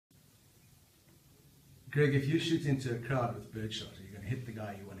Greg, if you shoot into a crowd with birdshot, are you going to hit the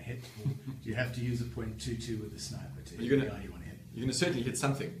guy you want to hit, or do you have to use a .22 with a sniper to hit the guy you want to hit? You're going to certainly hit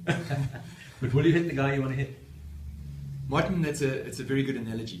something. But will you hit the guy you want to hit? Martin, it's a very good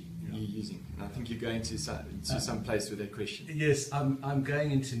analogy you're using. And I think you're going to some place with that question. Yes, I'm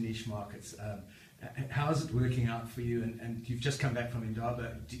going into niche markets. How is it working out for you? And you've just come back from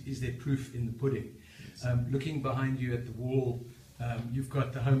Indaba. Is there proof in the pudding? Yes. Looking behind you at the wall, you've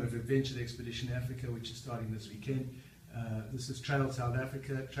got the home of Adventure Expedition Africa, which is starting this weekend. This is Trailtown, South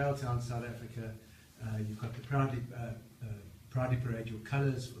Africa. You've got the Proudly Parade Your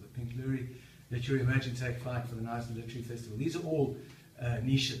Colours for the Pink Lurie. Let Your Imagine Take Flight for the Knysna Literary Festival. These are all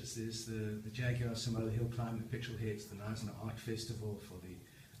niches. There's the Jaguar Samoa Hill Climb, the Petrol Heads, the Knysna Art Festival for the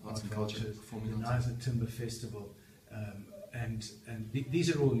Arts and Culture, the Knysna Timber Festival, and these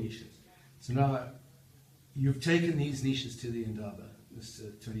are all niches. So now you've taken these niches to the Indaba, this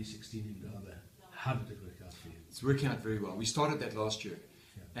 2016 Indaba. How did it work out for you? It's working out very well. We started that last year,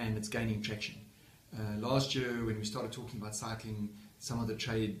 and it's gaining traction. Last year, when we started talking about cycling, some of the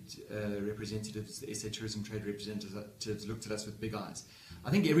trade representatives, the SA Tourism trade representatives, looked at us with big eyes.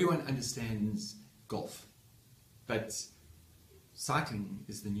 I think everyone understands golf, but cycling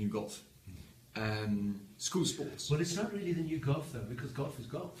is the new golf. School sports. Well, it's not really the new golf, though, because golf is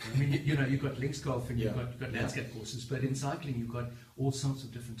golf. I mean, you've got links golf and you've got landscape courses, but in cycling you've got all sorts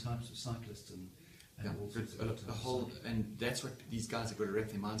of different types of cyclists and and that's what these guys have got to wrap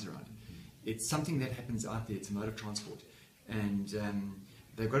their minds around. It's something that happens out there. It's a mode of transport, and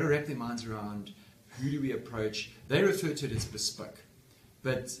they've got to wrap their minds around who do we approach. They refer to it as bespoke,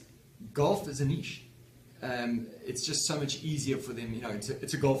 but golf is a niche. It's just so much easier for them.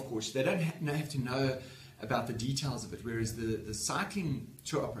 It's a golf course. They don't have to know about the details of it. Whereas the cycling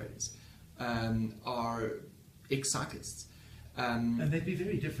tour operators are ex-cyclists, and they'd be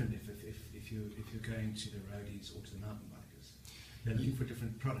very different if you're going to the roadies or to the mountain bikers. They're looking for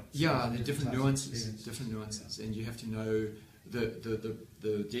different products. Yeah, there are different nuances, and you have to know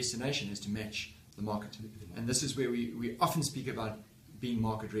the destination has to match the market. And this is where we often speak about being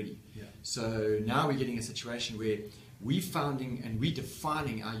market ready. Yeah. So now we're getting a situation where we're founding and we're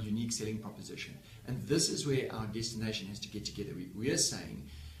defining our unique selling proposition. And this is where our destination has to get together. We are saying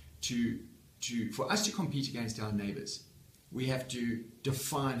for us to compete against our neighbors, we have to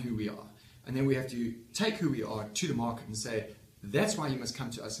define who we are. And then we have to take who we are to the market and say, that's why you must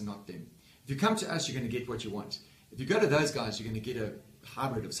come to us and not them. If you come to us, you're going to get what you want. If you go to those guys, you're going to get a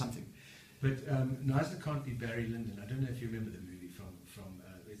hybrid of something. But Knysna can't be Barry Lyndon. I don't know if you remember the movie from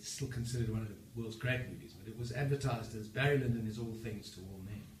it's still considered one of the world's great movies, but it was advertised as Barry Lyndon is all things to all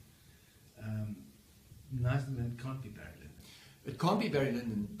men. Knysna can't be Barry Lyndon. It can't be Barry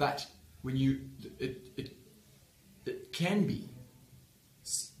Lyndon, but when it can be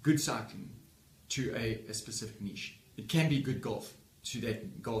good cycling to a specific niche. It can be good golf to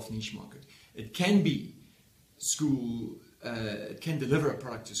that golf niche market. It can be school. It can deliver a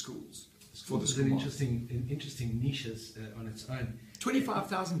product to schools. For the school interesting niches on its own.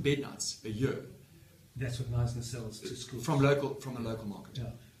 25,000 bed nights a year. That's what Knysna sells to schools from a local market.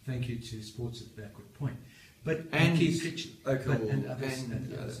 Yeah. Thank you to Sports at Backward Point, and Keith Ritchie, and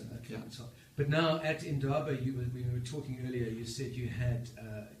others. But now at Indaba, we were talking earlier. You said you had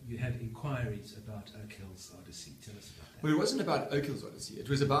inquiries about Oak Hill's Odyssey. Tell us about that. Well, it wasn't about Oak Hill's Odyssey. It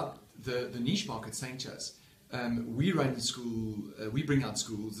was about the niche market saying to us, we run the school, we bring out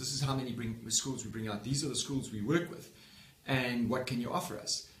schools. This is how many schools we bring out. These are the schools we work with. And what can you offer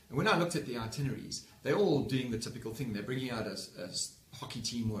us? And when I looked at the itineraries, they're all doing the typical thing. They're bringing out a hockey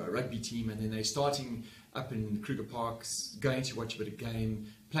team or a rugby team, and then they're starting up in Kruger Parks, going to watch a bit of game,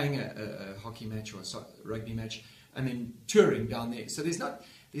 playing a hockey match or a rugby match, and then touring down there. So there's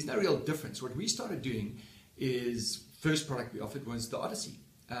no real difference. What we started doing is, first product we offered was the Odyssey,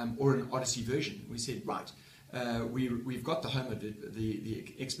 or an Odyssey version. We said, right, we've got the home of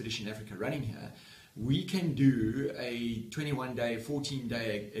the Expedition Africa running here. We can do a 21-day,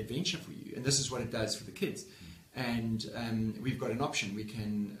 14-day adventure for you, and this is what it does for the kids. And we've got an option. We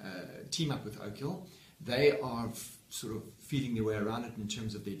can team up with Oak Hill. They are sort of feeding their way around it in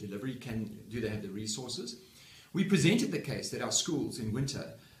terms of their delivery. Do they have the resources? We presented the case that our schools in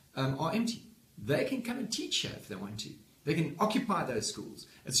winter are empty. They can come and teach here if they want to. They can occupy those schools.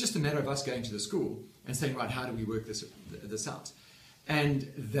 It's just a matter of us going to the school and saying, right, how do we work this out?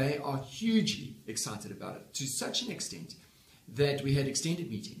 And they are hugely excited about it, to such an extent that we had extended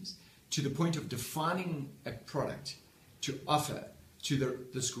meetings to the point of defining a product to offer to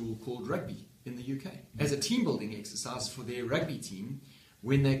the school called rugby in the UK as a team building exercise for their rugby team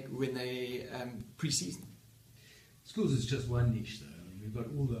when they pre-season. Schools is just one niche, though. I mean, we've got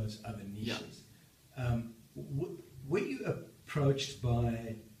all those other niches. Yeah. Were you approached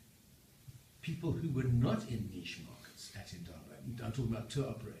by people who were not in niche markets at Indaba? I'm talking about tour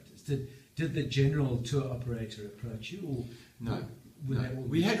operators. Did the general tour operator approach you, or no? were No. they all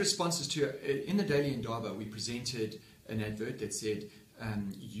We had responses to in the Daily Indaba. We presented an advert that said,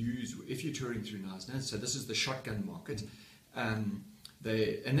 if you're touring through Knysna, so this is the shotgun market, and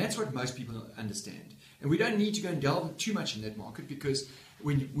that's what most people understand. And we don't need to go and delve too much in that market, because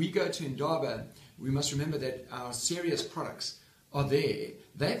when we go to Indaba, we must remember that our serious products are there.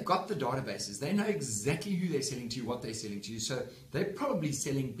 They've got the databases. They know exactly who they're selling to, what they're selling to. So they're probably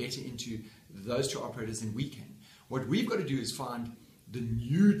selling better into those tour operators than we can. What we've got to do is find the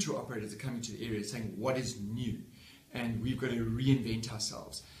new tour operators that are coming to the area saying what is new. And we've got to reinvent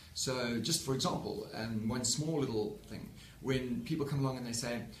ourselves. So just for example, one small little thing, when people come along and they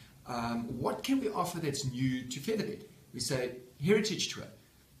say, what can we offer that's new to Featherbed? We say, heritage tour.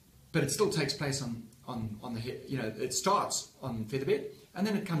 But it still takes place on the, it starts on Featherbed and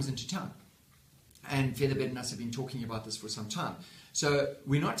then it comes into town. And Featherbed and us have been talking about this for some time. So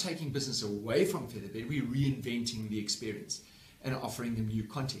we're not taking business away from Featherbed, we're reinventing the experience and offering them new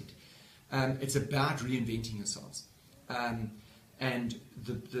content. It's about reinventing yourselves. And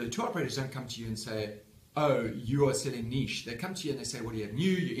the tour operators don't come to you and say, oh, you are selling niche. They come to you and they say, what do you have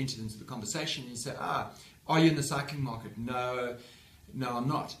new? You enter into the conversation and you say, are you in the cycling market? No, I'm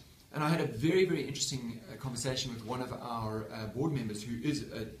not. And I had a very, very interesting conversation with one of our board members who is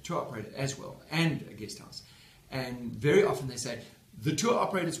a tour operator as well and a guest house. And very often they say, the tour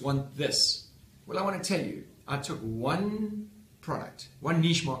operators want this. Well, I want to tell you, I took one product, one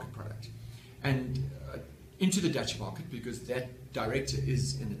niche market product, and into the Dutch market, because that director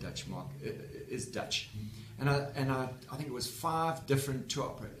is in the Dutch market, is Dutch. And I think it was 5 different tour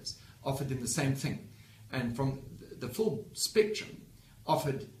operators offered them the same thing. And from the full spectrum,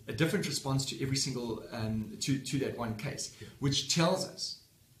 offered a different response to every single, to that one case, which tells us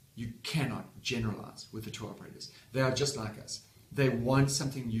you cannot generalize with the tour operators. They are just like us. They want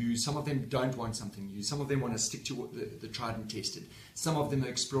something new. Some of them don't want something new. Some of them want to stick to the tried and tested. Some of them are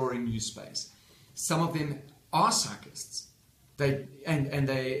exploring new space. Some of them are cyclists.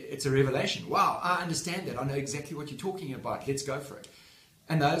 It's a revelation. Wow, I understand that. I know exactly what you're talking about. Let's go for it.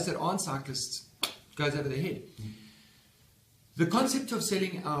 And those that aren't cyclists goes over their head. The concept of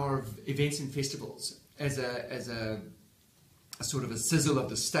selling our events and festivals as a sort of a sizzle of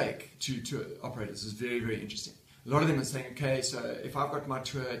the steak to operators is very, very interesting. A lot of them are saying, okay, so if I've got my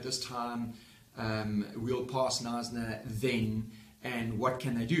tour at this time, we'll pass Knysna then, and what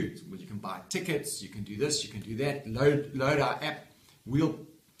can they do? Well, you can buy tickets, you can do this, you can do that, load our app, we'll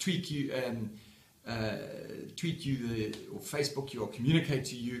tweak you or Facebook you or communicate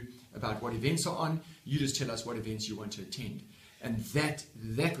to you about what events are on. You just tell us what events you want to attend. And that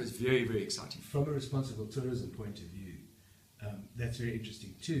was very, very exciting. From a responsible tourism point of view, that's very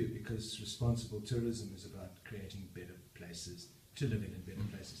interesting too, because responsible tourism is about creating better places to live in and better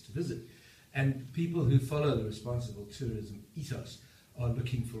places to visit. And people who follow the responsible tourism ethos are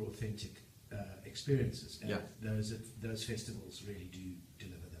looking for authentic experiences. And those festivals really do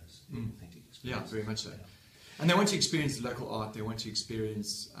deliver those authentic experiences. Yeah, very much so. Yeah. And they want to experience the local art. They want to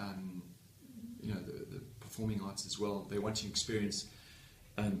experience, the performing arts as well. They want to experience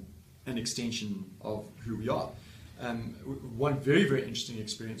an extension of who we are. One very, very interesting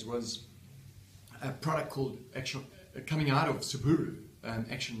experience was a product called Action, coming out of Subaru,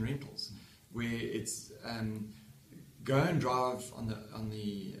 Action Rentals, where it's go and drive on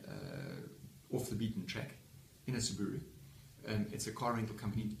the off the beaten track in a Subaru. It's a car rental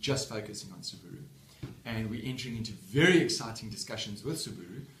company just focusing on Subaru, and we're entering into very exciting discussions with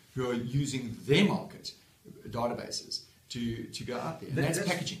Subaru, who are using their market databases to go out there. And that's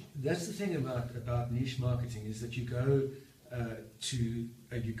packaging. That's the thing about niche marketing, is that you go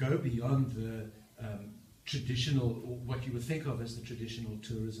beyond the traditional, or what you would think of as the traditional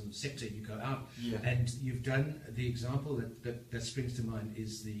tourism sector. You go out, and you've done the example that springs to mind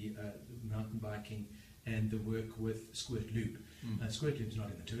is the mountain biking and the work with Squirt Lube. Squirt Lube is not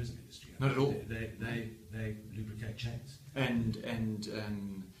in the tourism industry. Not at all. They lubricate chains. And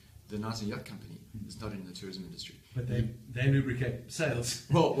the Knysna Yacht Company is not in the tourism industry. But they lubricate sales.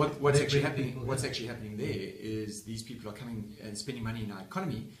 Well, what's actually happening there is these people are coming and spending money in our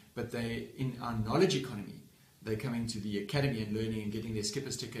economy, but in our knowledge economy, they're coming to the academy and learning and getting their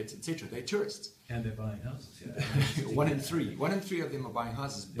skipper's tickets, etc. They're tourists. And they're buying houses. Yeah. One in three of them are buying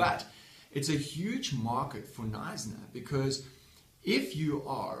houses. Yeah. But it's a huge market for Knysna, because if you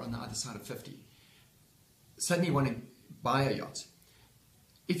are on the other side of 50, suddenly want to buy a yacht,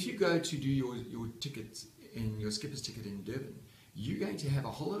 if you go to do your ticket in your skipper's ticket in Durban, you're going to have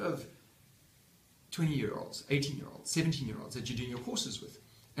a whole lot of 20-year-olds, 18-year-olds, 17-year-olds that you're doing your courses with.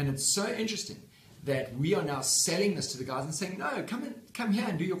 And it's so interesting that we are now selling this to the guys and saying, no, come here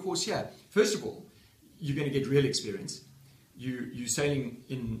and do your course here. First of all, you're going to get real experience. You're sailing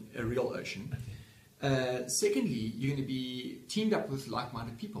in a real ocean. Secondly, you're going to be teamed up with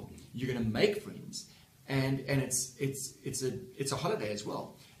like-minded people. You're going to make friends, and it's a holiday as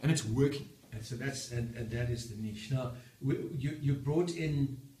well, and it's working. And so that is the niche. Now, you brought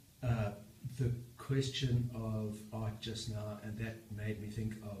in the question of art just now, and that made me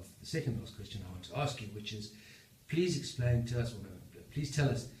think of the second last question I want to ask you, which is, please explain to us, or please tell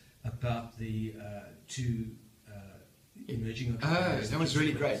us about the two emerging. That was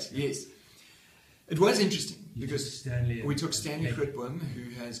really great. Yes, it was interesting because we took Stanley Kritboom,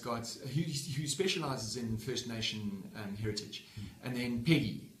 who specialises in First Nation heritage, and then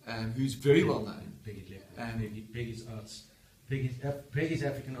Peggy, who's very well known. Peggy's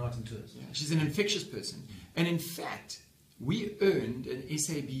African art and tours. Yeah, she's an infectious person, and in fact, we earned an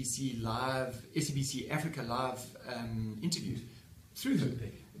SABC Africa Live interview through her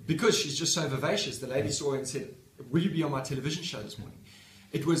because she's just so vivacious. The lady saw her and said, "Will you be on my television show this morning?"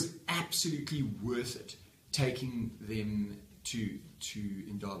 It was absolutely worth it taking them to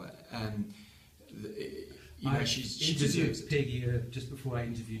Indaba. She deserves it. Peggy just before I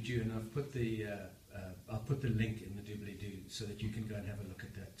interviewed you, and I've put I'll put the link in the doobly-doo so that you can go and have a look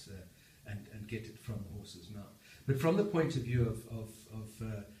at that and get it from the horse's mouth. But from the point of view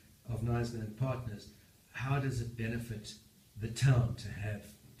of Knysna and Partners, how does it benefit the town to have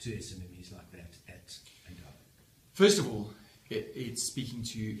two SMMEs like that at Indaba? First of all, it's speaking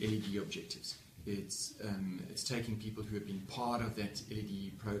to LED objectives. It's taking people who have been part of that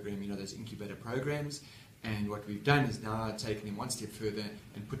LED program, those incubator programs, and what we've done is now taken them one step further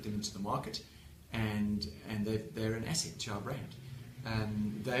and put them into the market, and they're an asset to our brand.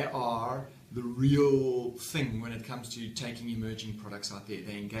 They are the real thing when it comes to taking emerging products out there.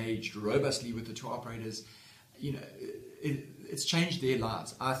 They engaged robustly with the tour operators. It's changed their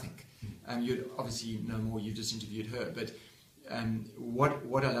lives, I think. You'd obviously know more. You just interviewed her, but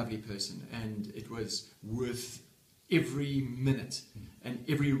what a lovely person, and it was worth every minute and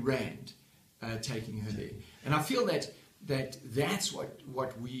every rand taking her there. And I feel that's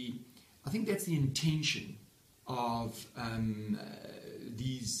what we. I think that's the intention of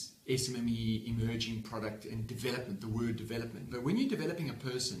these SMME emerging product and development. The word development, but when you're developing a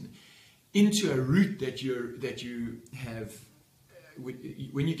person into a route that you have,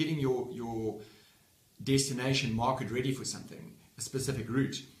 when you're getting your destination market ready for something, a specific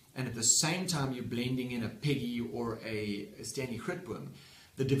route, and at the same time you're blending in a Peggy or a Stanley Kritboom,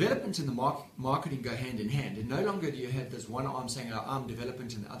 the development and the marketing go hand in hand, and no longer do you have this one arm saying I'm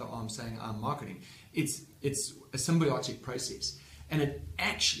development and the other arm saying I'm marketing. It's a symbiotic process, and it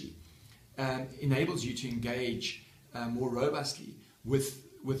actually enables you to engage more robustly with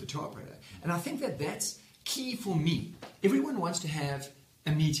the tour operator. And I think that's key for me. Everyone wants to have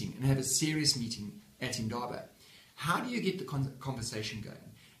a meeting and have a serious meeting at Indaba. How do you get the conversation going?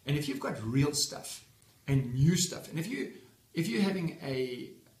 And if you've got real stuff and new stuff, and if you're having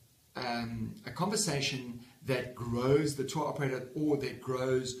a conversation that grows the tour operator or that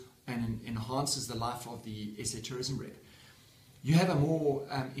grows and enhances the life of the SA tourism rep, you have a more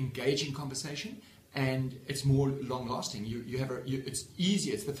engaging conversation, and it's more long-lasting. It's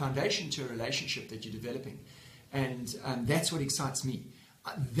easier. It's the foundation to a relationship that you're developing, and that's what excites me.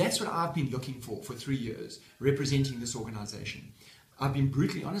 That's what I've been looking for 3 years, representing this organization. I've been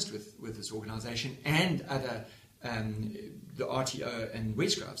brutally honest with this organization and other, the RTO and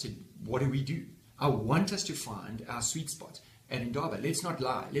Westgrove. I've said, what do we do? I want us to find our sweet spot at Indaba. Let's not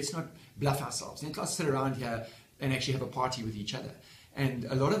lie. Let's not bluff ourselves. Let's not sit around here and actually have a party with each other. And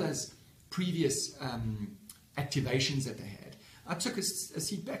a lot of those previous activations that they had, I took a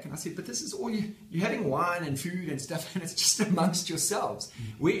seat back and I said, but this is all you're having wine and food and stuff, and it's just amongst yourselves.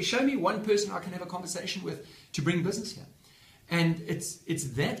 Show me one person I can have a conversation with to bring business here. And it's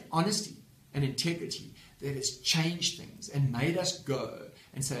that honesty and integrity that has changed things and made us go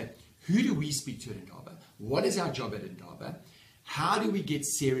and say, who do we speak to at Indaba? What is our job at Indaba? How do we get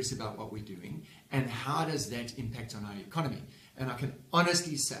serious about what we're doing? And how does that impact on our economy? And I can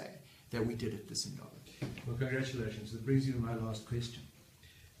honestly say that we did it this Indaba. Well, congratulations. That brings me to my last question.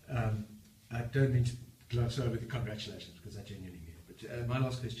 I don't mean to gloss over the congratulations because I genuinely mean it. But my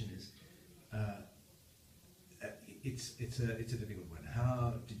last question is, it's a difficult one.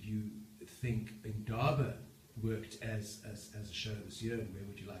 How did you think Indaba worked as a show this year, and where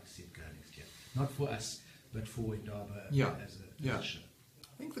would you like to see it go next year? Not for us, but for Indaba as a show.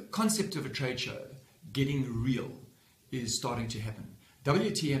 I think the concept of a trade show getting real is starting to happen.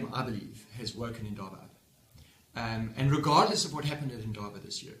 WTM, I believe, has woken Indaba up. And regardless of what happened at Indaba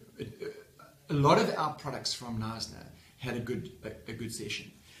this year, a lot of our products from Knysna had a good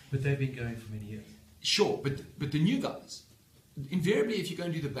session. But they've been going for many years. Sure, but the new guys, invariably, if you go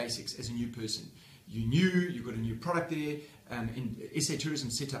and do the basics as a new person, you've got a new product there. In SA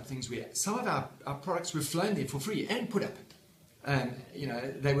Tourism set up things where some of our products were flown there for free and put up.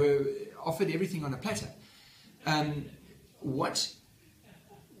 They were offered everything on a platter.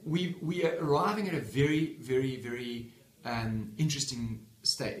 We are arriving at a very, very, very interesting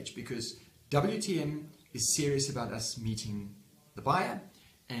stage, because WTM is serious about us meeting the buyer,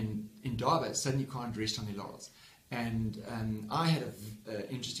 and Indaba suddenly can't rest on their laurels. And I had an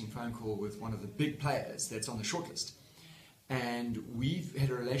interesting phone call with one of the big players that's on the shortlist. And we've had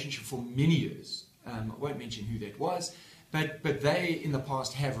a relationship for many years. I won't mention who that was, but they in the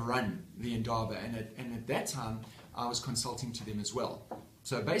past have run the Indaba, and at that time I was consulting to them as well.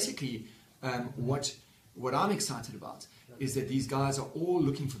 So basically, what I'm excited about is that these guys are all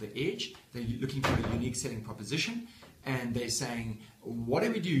looking for the edge. They're looking for a unique selling proposition, and they're saying, what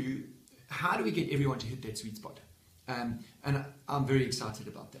do we do? How do we get everyone to hit that sweet spot? And I'm very excited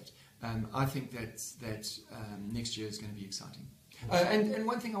about that. I think that next year is going to be exciting. And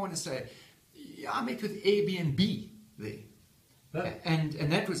one thing I want to say, I met with Airbnb there. Oh. And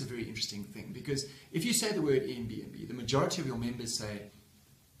that was a very interesting thing, because if you say the word Airbnb, the majority of your members say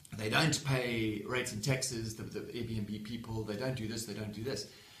they don't pay rates and taxes, the Airbnb people, they don't do this, they don't do this.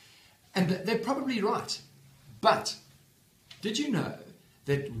 And they're probably right. But did you know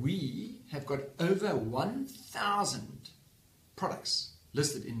that we have got over 1,000 products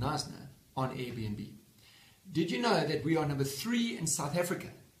listed in Knysna on Airbnb? Did you know that we are number 3 in South Africa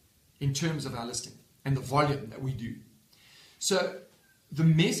in terms of our listing and the volume that we do? So the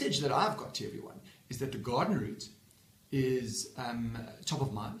message that I've got to everyone is that the garden route is top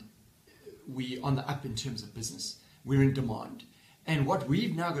of mind. We're on the up in terms of business. We're in demand. And what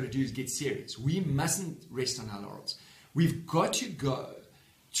we've now got to do is get serious. We mustn't rest on our laurels. We've got to go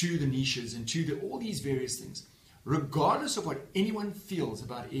to the niches and to all these various things. Regardless of what anyone feels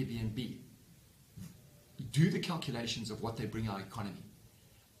about Airbnb, do the calculations of what they bring our economy.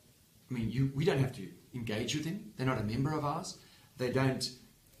 I mean, we don't have to engage with them. They're not a member of ours. They don't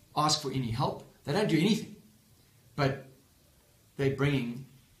ask for any help. They don't do anything. But they're bringing,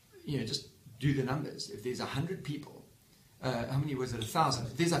 just do the numbers. If there's 100 people, how many was it? 1,000.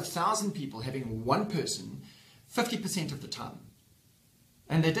 If there's 1,000 people having one person 50% of the time,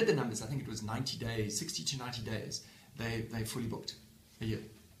 and they did the numbers, I think it was 90 days, 60 to 90 days, they fully booked a year.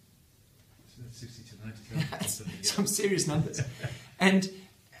 So that's 60 to 90 days. Some serious numbers. And,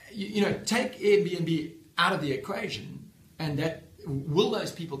 take Airbnb out of the equation, and will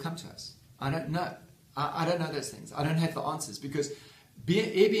those people come to us? I don't know. I don't know those things. I don't have the answers, because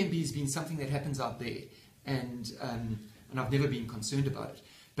Airbnb has been something that happens out there, and I've never been concerned about it.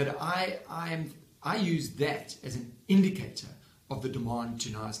 But I use that as an indicator of the demand to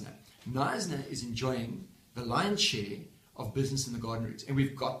Knysna. Knysna is enjoying the lion's share of business in the garden route, and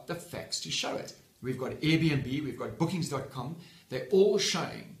we've got the facts to show it. We've got Airbnb, we've got bookings.com. They're all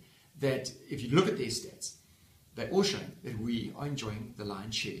showing that, if you look at their stats, they're all showing that we are enjoying the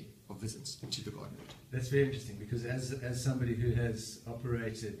lion's share of visits to the garden route. That's very interesting, because as somebody who has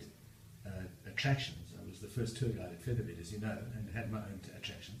operated attractions, I was the first tour guide at Featherbed, as you know, and had my own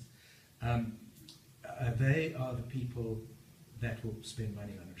attractions. They are the people that will spend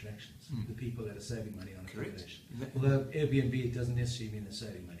money on attractions, the people that are saving money on accommodation. Although Airbnb doesn't necessarily mean they're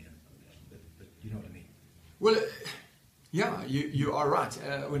saving money on accommodation, but you know what I mean. Well, yeah, you are right.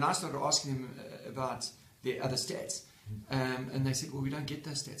 When I started asking them about their other stats, and they said, well, we don't get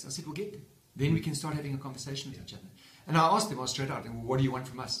those stats. I said, well, get them. Then we can start having a conversation with each other. And I asked them all straight out, well, what do you want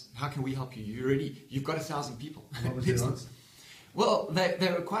from us? How can we help you? You've got 1,000 people. What was their answer? Well,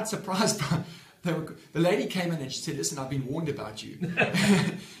 they were quite surprised by... The lady came in and she said, listen, I've been warned about you.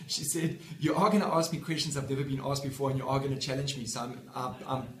 She said, you are going to ask me questions I've never been asked before, and you are going to challenge me, so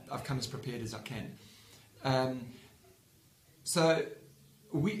I've come as prepared as I can. So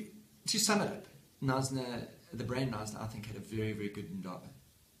to sum it up, Knysna, the brand Knysna, I think, had a very, very good Indaba.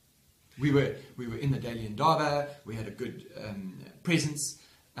 We were in the daily Indaba, we had a good presence.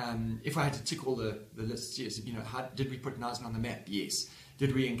 If I had to tick all the lists, yes, how did we put Knysna on the map? Yes.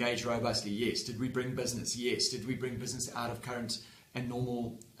 Did we engage robustly? Yes. Did we bring business? Yes. Did we bring business out of current and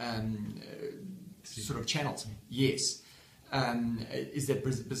normal sort of channels? Yes. Is that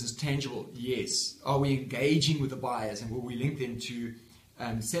business tangible? Yes. Are we engaging with the buyers, and will we link them to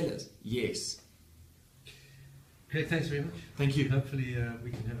sellers? Yes. Okay, thanks very much. Thank you. Hopefully we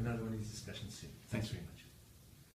can have another one of these discussions soon. Thanks very much.